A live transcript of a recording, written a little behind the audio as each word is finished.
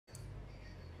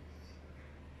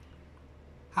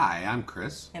Hi, I'm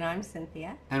Chris, And I'm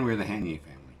Cynthia. and we're the Hanier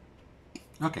family.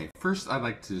 Okay, first I'd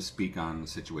like to speak on the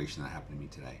situation that happened to me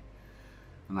today.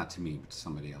 Well, not to me, but to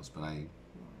somebody else, but I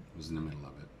was in the middle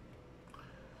of it.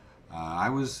 I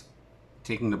was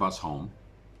taking the bus home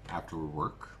after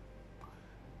work,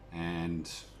 and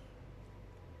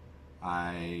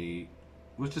I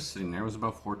was just sitting there. It was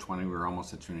about 4:20. We were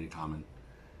almost at Trinity Common.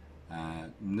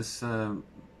 And this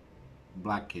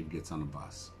black kid gets on the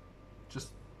bus. Just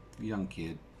a young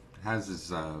kid. Has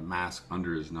his mask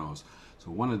under his nose. So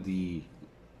one of the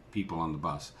people on the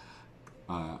bus,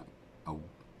 a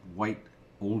white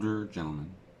older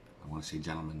gentleman, I want to say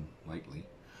gentleman lightly,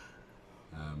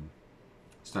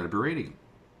 started berating him,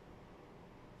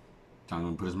 telling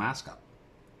him to put his mask up.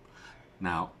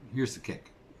 Now, here's the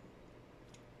kick.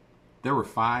 There were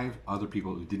 5 other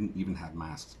people who didn't even have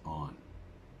masks on.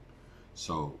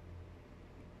 So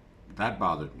that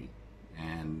bothered me.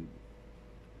 And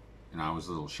I was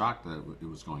a little shocked that it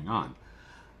was going on.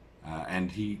 And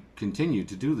he continued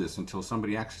to do this until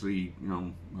somebody actually,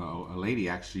 a lady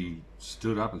actually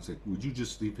stood up and said, "Would you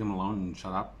just leave him alone and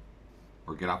shut up,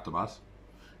 or get off the bus?"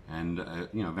 And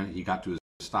eventually he got to his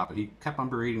stop, but he kept on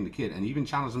berating the kid, and even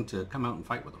challenged him to come out and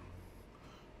fight with him.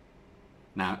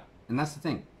 Now, and that's the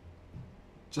thing.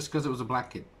 Just because it was a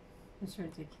black kid, It's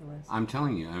ridiculous. I'm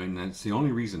telling you. I mean, that's the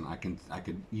only reason I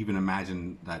could even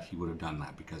imagine that he would have done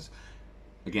that, because,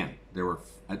 again, there were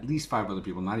at least 5 other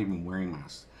people not even wearing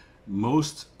masks.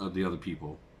 Most of the other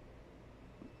people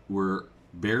were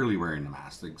barely wearing the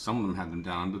mask. Like, some of them had them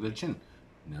down under their chin.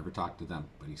 Never talked to them.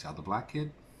 But he saw the black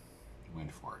kid,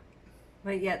 went for it.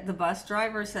 But yet the bus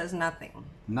driver says nothing.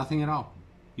 Nothing at all.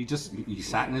 He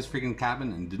sat in his freaking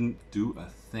cabin and didn't do a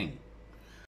thing.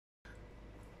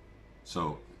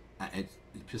 So it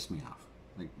pissed me off,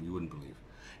 like you wouldn't believe.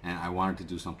 And I wanted to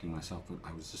do something myself, but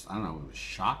I was just, I don't know, it was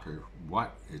shock or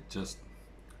what. It just,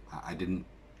 I didn't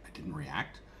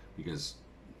react, because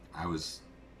I was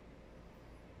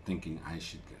thinking I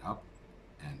should get up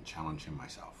and challenge him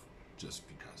myself, just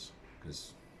because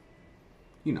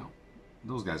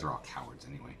those guys are all cowards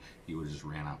anyway. He would have just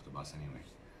ran off the bus anyway.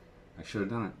 I should have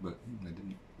done it, but I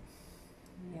didn't.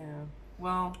 Yeah.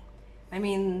 Well, I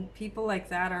mean, people like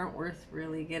that aren't worth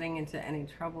really getting into any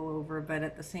trouble over, but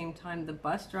at the same time, the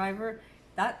bus driver,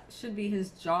 that should be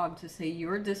his job to say,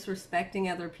 "You're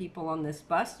disrespecting other people on this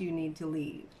bus, you need to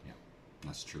leave." Yeah,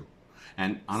 that's true.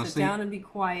 And honestly, sit down and be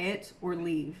quiet or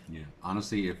leave. Yeah,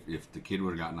 honestly, if the kid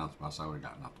would have gotten off the bus, I would have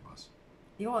gotten off the bus.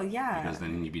 Yeah, well, yeah. Because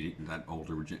then that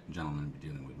older gentleman would be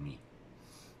dealing with me,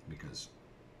 because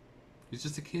he's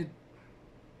just a kid.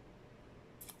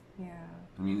 Yeah.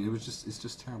 I mean, it's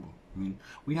just terrible. I mean,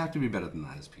 we have to be better than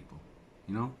that as people,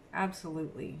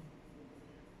 Absolutely.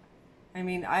 I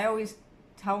mean, I always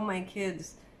tell my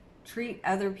kids, treat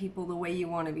other people the way you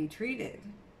want to be treated.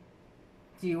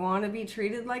 Do you want to be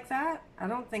treated like that? I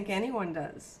don't think anyone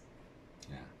does.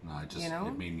 Yeah, no,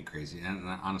 it made me crazy. And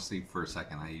honestly, for a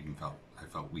second, I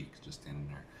felt weak just standing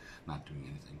there, not doing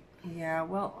anything. Yeah,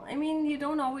 well, I mean, you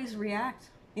don't always react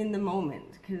in the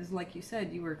moment, because like you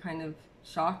said, you were kind of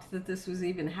shocked that this was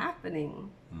even happening.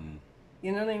 Mm.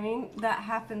 You know what I mean? That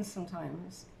happens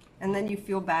sometimes. And then you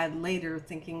feel bad later,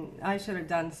 thinking, I should have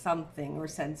done something or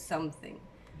said something.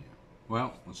 Yeah.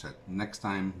 Well, what's that? Next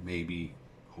time, maybe,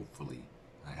 hopefully,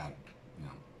 I have, the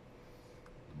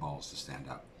balls to stand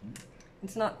up.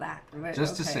 It's not that, but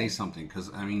just to okay. say something,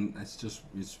 because I mean,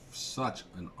 it's such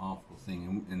an awful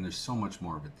thing, and there's so much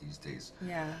more of it these days.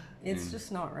 Yeah, it's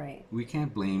just not right. We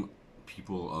can't blame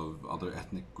people of other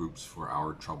ethnic groups for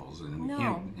our troubles,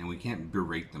 and we can't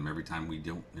berate them every time we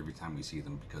see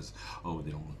them, because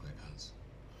they don't look like us.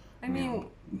 I mean,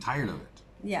 I'm tired of it.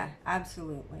 Yeah,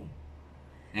 absolutely.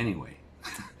 Anyway.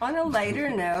 On a lighter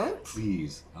note.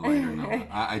 Please, a lighter note.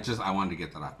 I wanted to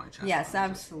get that off my chest. Yes,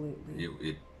 absolutely.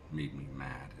 It made me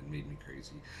mad. It made me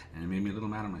crazy, and it made me a little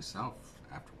mad at myself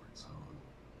afterwards.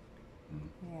 So.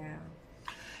 Yeah.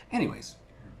 Anyways,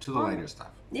 to the lighter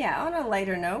stuff. Yeah, on a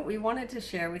lighter note, we wanted to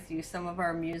share with you some of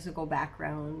our musical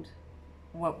background,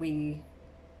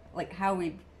 how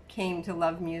we came to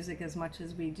love music as much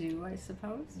as we do, I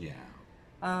suppose. Yeah.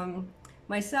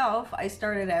 Myself, I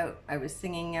started out, I was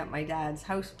singing at my dad's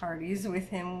house parties with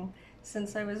him.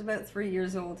 Since I was about 3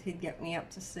 years old, he'd get me up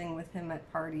to sing with him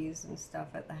at parties and stuff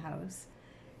at the house.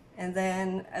 And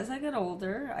then as I got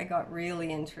older, I got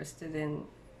really interested in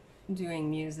doing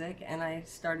music, and I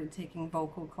started taking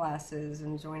vocal classes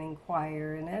and joining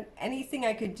choir and anything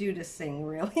I could do to sing,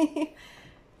 really.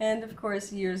 And of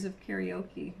course, years of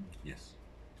karaoke. Yes,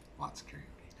 lots of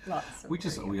karaoke. Lots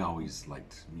of we always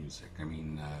liked music. I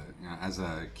mean, as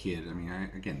a kid, I mean,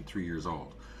 again, 3 years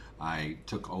old, I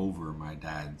took over my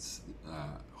dad's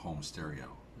home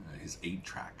stereo, his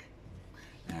 8-track,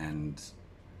 and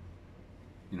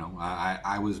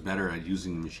I was better at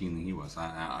using the machine than he was.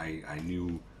 I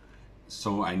knew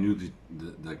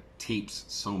the tapes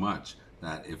so much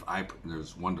that if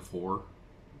there's 1 to 4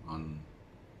 on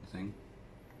the thing,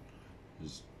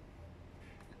 there's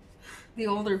The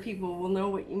older people will know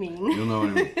what you mean. you'll know what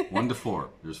I mean. 1 to 4.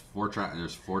 There's 4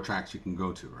 tracks you can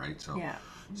go to, right? So Yeah.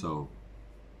 so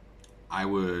I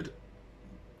would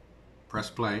press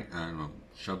play, no,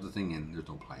 shove the thing in. There's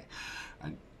no play.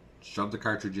 I'd shove the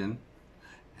cartridge in,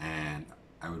 and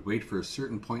I would wait for a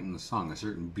certain point in the song, a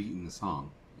certain beat in the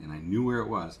song, and I knew where it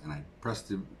was, and I'd press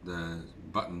the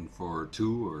button for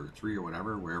 2 or 3 or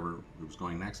whatever, wherever it was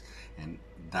going next, and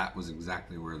that was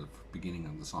exactly where the beginning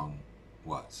of the song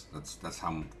was. That's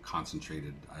how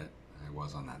concentrated I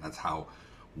was on that. That's how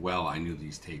well I knew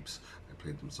these tapes. I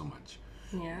played them so much.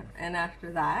 Yeah, and after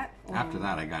that? After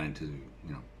that, I got into,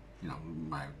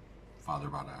 my father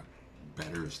bought a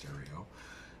better stereo.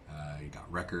 He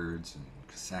got records and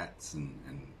cassettes, and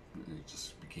it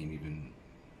just became even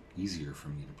easier for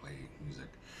me to play music.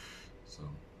 So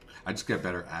I just got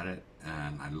better at it,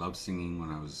 and I loved singing when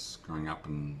I was growing up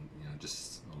and,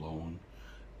 just alone.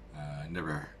 I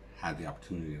never had the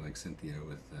opportunity like Cynthia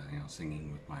with,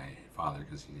 singing with my father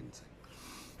because he didn't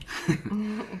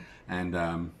sing.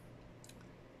 And,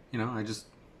 I just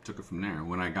took it from there.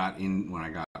 When I got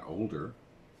older,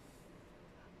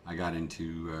 I got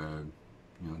into,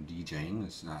 DJing.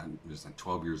 I was like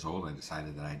 12 years old. I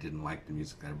decided that I didn't like the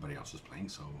music that everybody else was playing,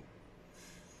 so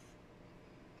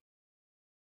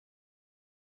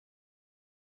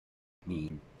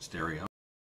me stereo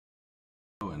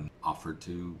and offered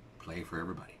to play for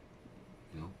everybody,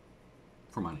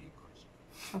 for money,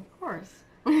 Of course.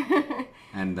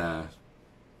 and I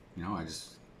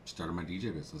just started my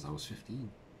DJ business. I was 15,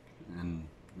 and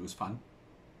it was fun.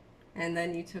 And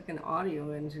then you took an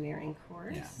audio engineering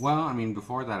course. Yeah. Well, I mean,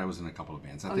 before that, I was in a couple of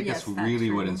bands. I think yes, that's really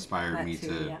true. what inspired That me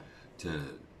too, to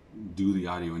do the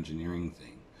audio engineering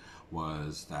thing.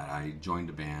 Was that I joined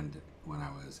a band when I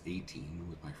was 18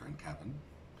 with my friend Kevin.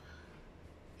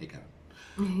 Hey,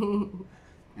 Kevin.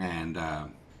 And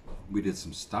we did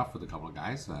some stuff with a couple of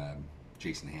guys.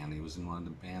 Jason Hanley was in one of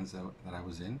the bands that I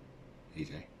was in.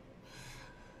 AJ.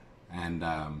 And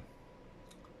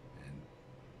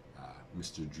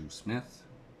Mr. Drew Smith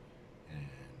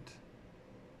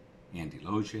and Andy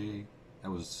Loge.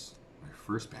 That was my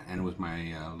first band, and it was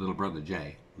my little brother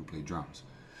Jay who played drums.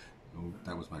 So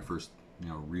that was my first,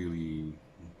 really,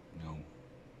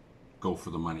 go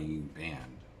for the money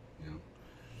band.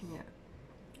 Yeah.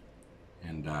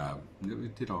 And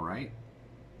it did all right.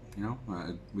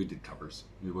 We did covers.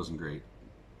 It wasn't great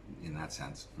in that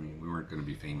sense. I mean, we weren't going to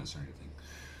be famous or anything.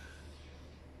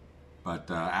 But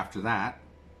after that,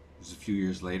 it was a few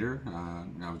years later.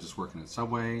 I was just working at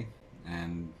Subway,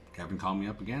 and Kevin called me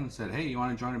up again and said, "Hey, you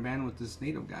want to join a band with this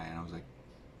native guy?" And I was like,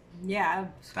 Yeah,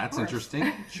 "That's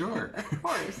interesting. Sure." Of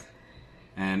course.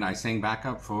 And I sang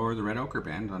backup for the Red Ochre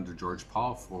Band under George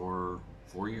Paul for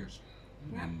 4 years.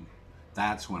 Yeah. And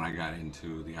that's when I got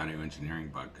into the audio engineering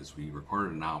bug, because we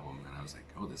recorded an album, and I was like,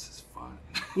 "Oh, this is fun."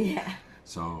 Yeah.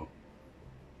 So,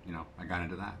 I got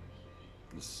into that.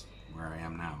 This where I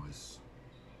am now is.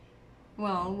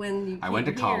 Well, when you I went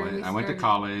to came here, college. we I went to started-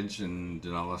 college and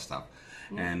did all this stuff,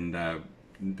 and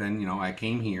then I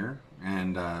came here,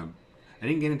 and I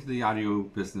didn't get into the audio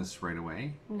business right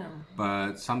away. No.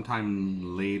 But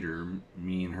sometime later,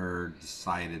 me and her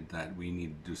decided that we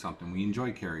needed to do something. We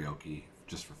enjoyed karaoke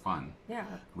just for fun. Yeah.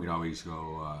 We'd always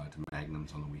go to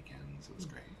Magnum's on the weekends. It was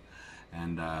great.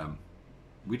 And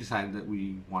we decided that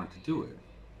we wanted to do it.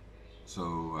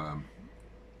 So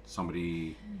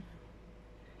somebody,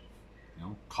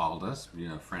 called us,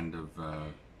 a friend of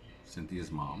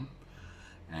Cynthia's mom,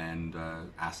 and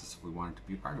asked us if we wanted to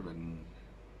be a part of it. And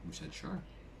we said, sure.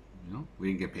 We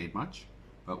didn't get paid much,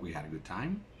 but we had a good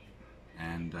time.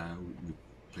 And we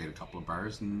played a couple of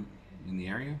bars in the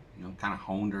area, kind of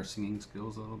honed our singing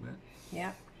skills a little bit.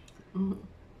 Yeah.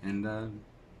 And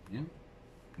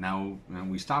now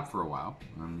we stopped for a while.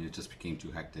 It just became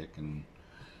too hectic, and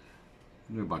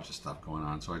there was a bunch of stuff going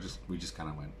on. So we just kind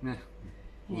of went,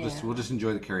 we'll just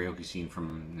enjoy the karaoke scene from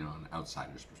an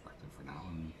outsider's perspective for now.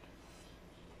 And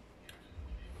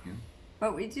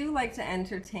But we do like to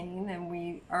entertain, and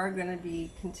we are going to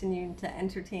be continuing to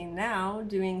entertain now,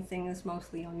 doing things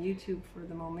mostly on YouTube for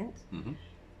the moment.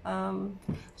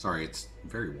 Sorry, it's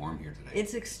very warm here today.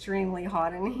 It's extremely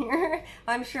hot in here.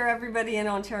 I'm sure everybody in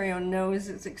Ontario knows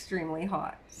it's extremely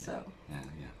hot. So Yeah.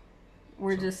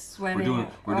 we're So just sweating.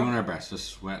 We're doing our best, just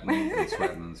sweating and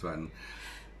sweating and sweating.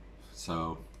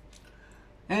 So,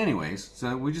 Anyways,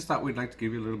 so we just thought we'd like to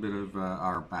give you a little bit of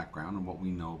our background and what we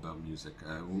know about music.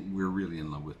 We're really in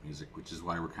love with music, which is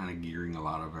why we're kind of gearing a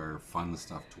lot of our fun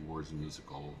stuff towards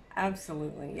musical.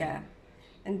 Absolutely, yeah.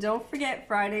 And don't forget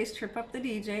Friday's Trip Up the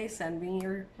DJ. Send me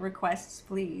your requests,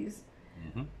 please.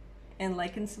 Mm-hmm. And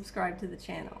like and subscribe to the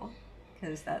channel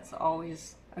because that's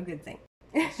always a good thing.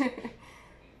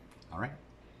 All right.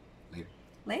 Later.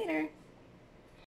 Later.